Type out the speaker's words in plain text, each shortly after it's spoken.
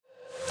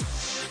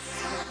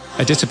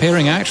A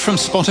disappearing act from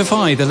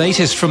Spotify, the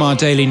latest from our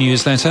daily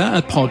newsletter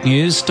at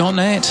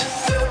podnews.net.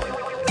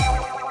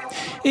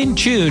 In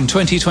June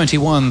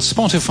 2021,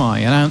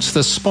 Spotify announced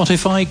the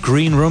Spotify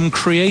Greenroom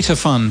Creator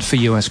Fund for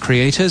US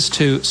creators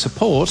to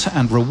support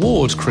and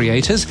reward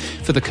creators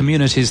for the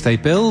communities they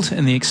build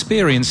and the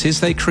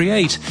experiences they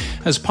create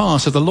as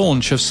part of the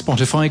launch of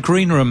Spotify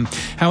Greenroom.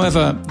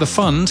 However, the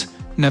fund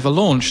never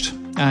launched.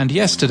 And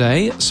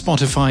yesterday,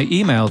 Spotify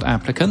emailed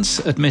applicants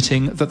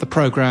admitting that the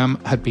program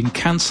had been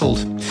cancelled.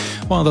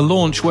 While the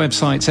launch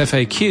website's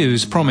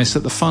FAQs promised that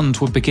the fund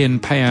would begin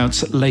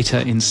payouts later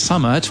in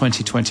summer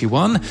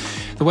 2021,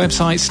 the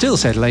website still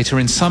said later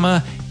in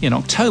summer in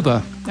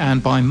October.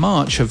 And by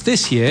March of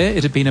this year,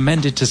 it had been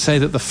amended to say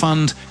that the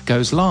fund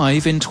goes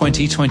live in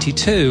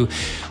 2022.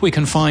 We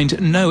can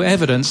find no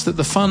evidence that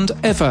the fund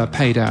ever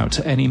paid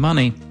out any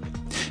money.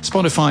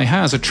 Spotify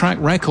has a track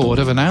record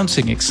of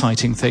announcing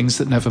exciting things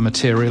that never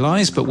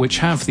materialize, but which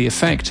have the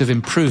effect of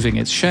improving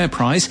its share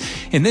price.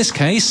 In this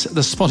case,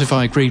 the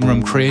Spotify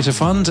Greenroom Creator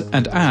Fund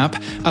and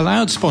app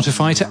allowed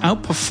Spotify to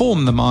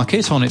outperform the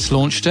market on its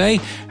launch day,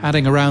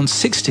 adding around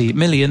 $60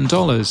 million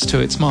to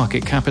its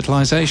market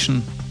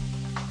capitalization.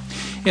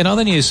 In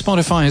other news,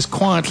 Spotify has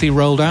quietly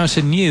rolled out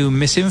a new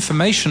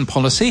misinformation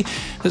policy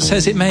that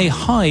says it may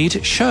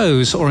hide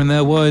shows, or in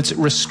their words,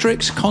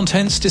 restrict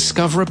content's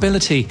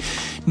discoverability.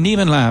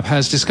 Nieman Lab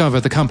has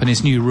discovered the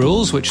company's new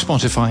rules, which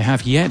Spotify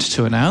have yet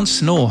to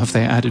announce, nor have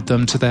they added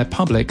them to their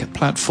public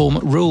platform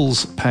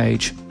rules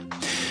page.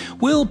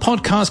 Will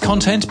podcast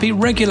content be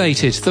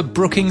regulated? The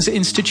Brookings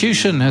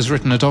Institution has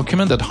written a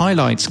document that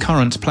highlights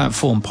current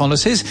platform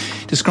policies,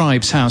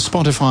 describes how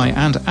Spotify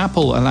and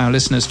Apple allow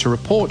listeners to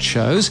report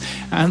shows,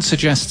 and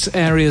suggests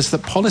areas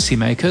that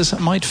policymakers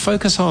might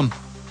focus on.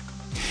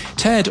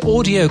 TED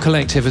Audio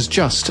Collective has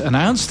just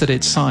announced that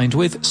it's signed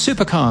with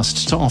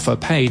Supercast to offer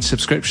paid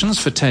subscriptions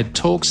for TED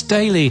Talks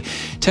Daily.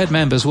 TED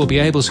members will be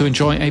able to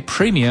enjoy a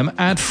premium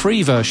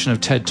ad-free version of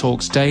TED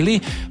Talks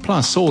Daily,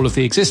 plus all of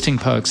the existing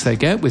perks they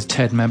get with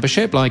TED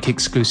membership, like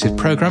exclusive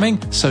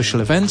programming, social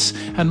events,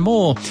 and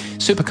more.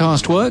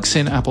 Supercast works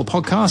in Apple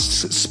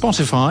Podcasts,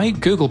 Spotify,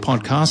 Google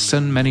Podcasts,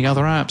 and many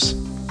other apps.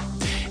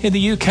 In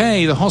the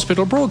UK, the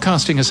Hospital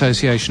Broadcasting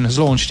Association has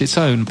launched its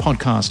own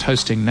podcast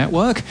hosting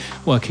network.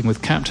 Working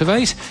with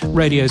Captivate,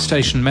 radio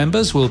station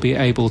members will be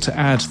able to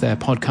add their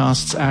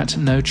podcasts at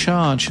no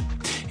charge.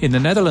 In the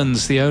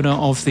Netherlands, the owner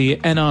of the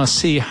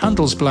NRC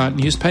Handelsblad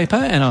newspaper,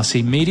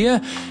 NRC Media,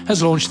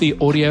 has launched the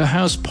Audio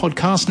House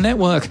Podcast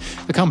Network.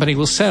 The company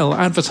will sell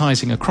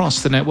advertising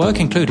across the network,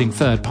 including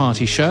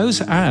third-party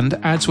shows, and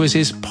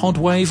AdsWiz's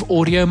Podwave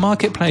audio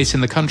marketplace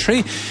in the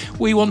country.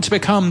 We want to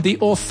become the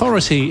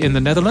authority in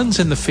the Netherlands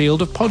in the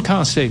field of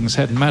podcasting,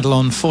 said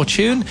Madelon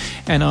Fortune,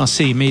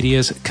 NRC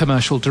Media's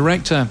commercial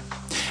director.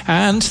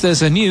 And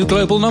there's a new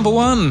global number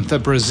one, the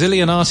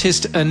Brazilian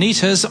artist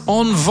Anitta's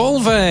On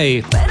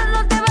Volve.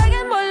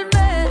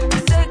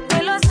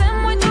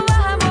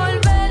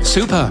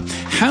 Super.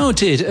 How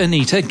did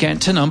Anitta get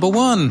to number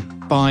one?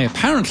 By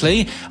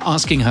apparently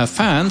asking her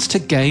fans to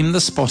game the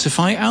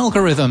Spotify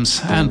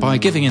algorithms, and by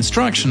giving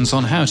instructions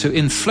on how to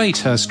inflate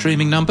her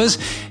streaming numbers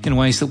in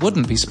ways that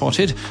wouldn't be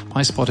spotted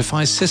by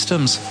Spotify's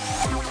systems.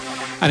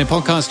 And in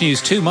podcast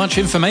news, too much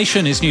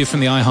information is new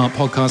from the iHeart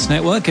Podcast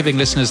Network, giving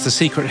listeners the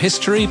secret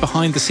history,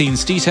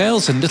 behind-the-scenes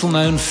details, and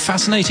little-known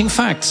fascinating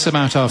facts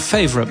about our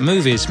favourite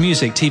movies,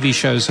 music, TV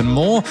shows, and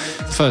more.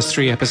 The first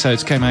 3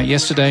 episodes came out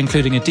yesterday,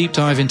 including a deep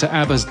dive into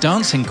ABBA's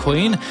Dancing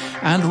Queen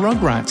and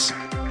Rugrats.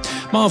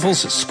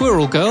 Marvel's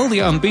Squirrel Girl,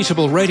 the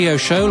unbeatable radio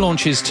show,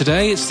 launches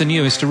today. It's the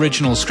newest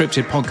original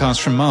scripted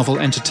podcast from Marvel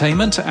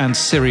Entertainment and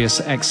Sirius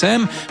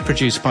XM,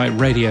 produced by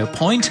Radio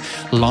Point.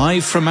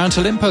 Live from Mount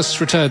Olympus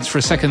returns for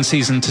a second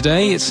season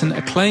today. It's an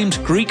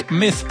acclaimed Greek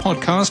myth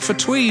podcast for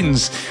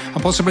tweens,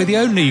 and possibly the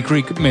only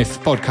Greek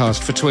myth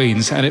podcast for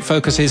tweens, and it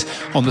focuses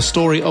on the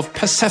story of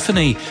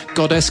Persephone,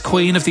 goddess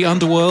queen of the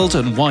underworld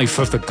and wife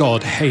of the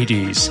god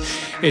Hades.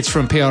 It's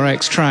from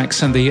PRX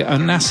Tracks and the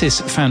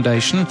Onassis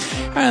Foundation,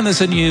 and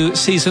there's a new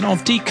season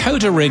of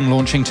Decoder Ring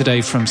launching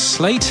today from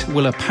Slate.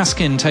 Willa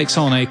Paskin takes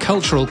on a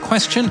cultural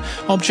question,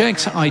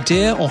 object,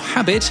 idea or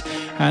habit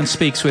and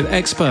speaks with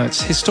experts,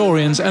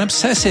 historians and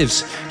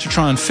obsessives to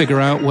try and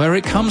figure out where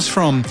it comes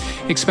from.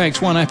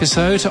 Expect one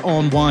episode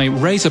on why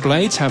razor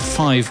blades have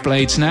 5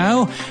 blades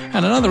now,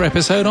 and another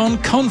episode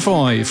on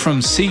Convoy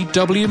from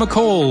C.W.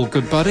 McCall.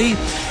 Good buddy.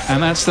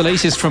 And that's the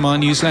latest from our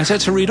newsletter.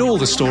 To read all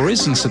the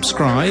stories and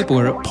subscribe,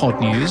 we're at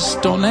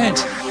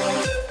podnews.net.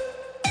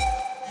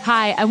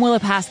 Hi, I'm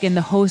Willa Paskin,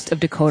 the host of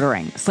Decoder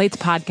Ring, Slate's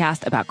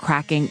podcast about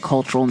cracking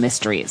cultural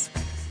mysteries.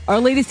 Our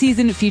latest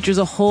season features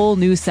a whole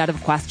new set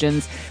of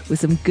questions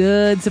with some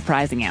good,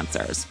 surprising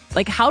answers.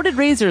 Like, how did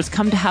razors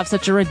come to have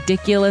such a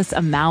ridiculous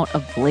amount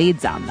of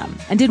blades on them?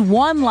 And did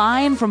one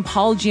line from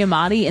Paul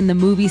Giamatti in the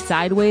movie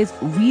Sideways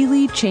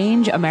really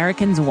change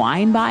Americans'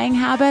 wine buying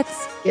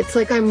habits? It's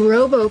like I'm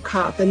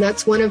RoboCop, and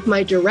that's one of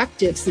my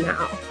directives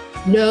now.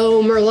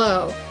 No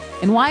Merlot.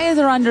 And why is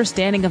our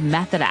understanding of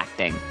method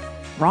acting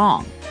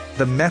wrong?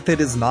 The method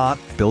is not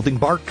building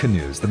bark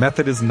canoes. The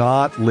method is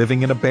not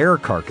living in a bear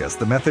carcass.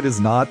 The method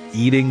is not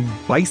eating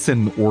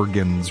bison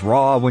organs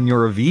raw when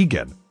you're a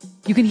vegan.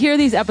 You can hear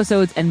these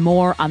episodes and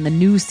more on the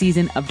new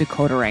season of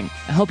Decodering.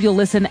 I hope you'll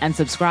listen and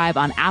subscribe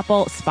on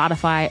Apple,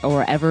 Spotify, or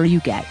wherever you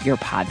get your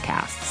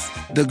podcasts.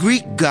 The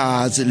Greek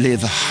gods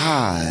live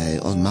high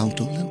on Mount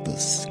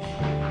Olympus.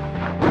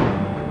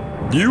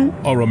 You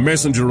are a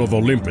messenger of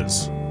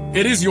Olympus.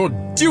 It is your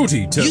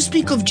duty to... You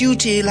speak of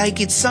duty like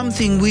it's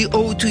something we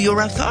owe to your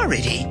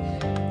authority.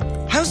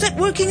 How's that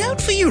working out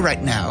for you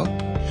right now?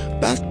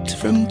 But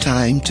from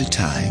time to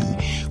time,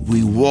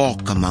 we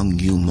walk among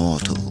you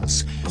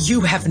mortals.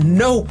 You have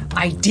no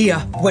idea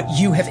what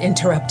you have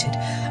interrupted.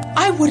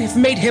 I would have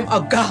made him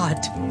a god.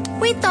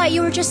 We thought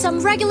you were just some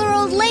regular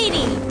old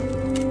lady.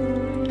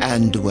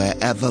 And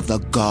wherever the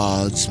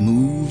gods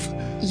move...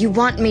 You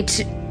want me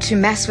to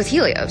mess with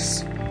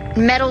Helios?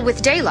 Meddle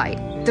with daylight?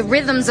 The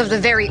rhythms of the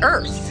very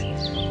earth?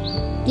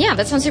 Yeah,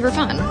 that sounds super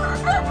fun.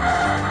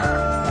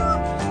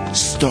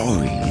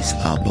 Stories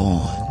are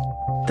born.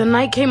 The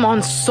night came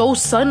on so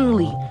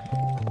suddenly.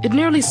 It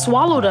nearly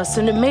swallowed us,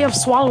 and it may have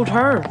swallowed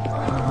her.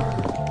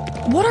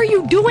 What are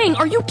you doing?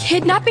 Are you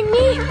kidnapping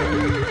me?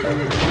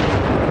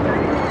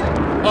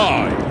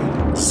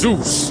 I,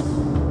 Zeus,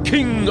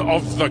 King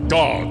of the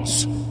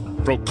Gods,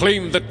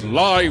 proclaim that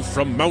Live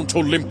from Mount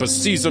Olympus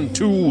Season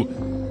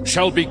 2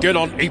 shall begin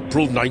on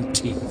April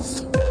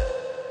 19th.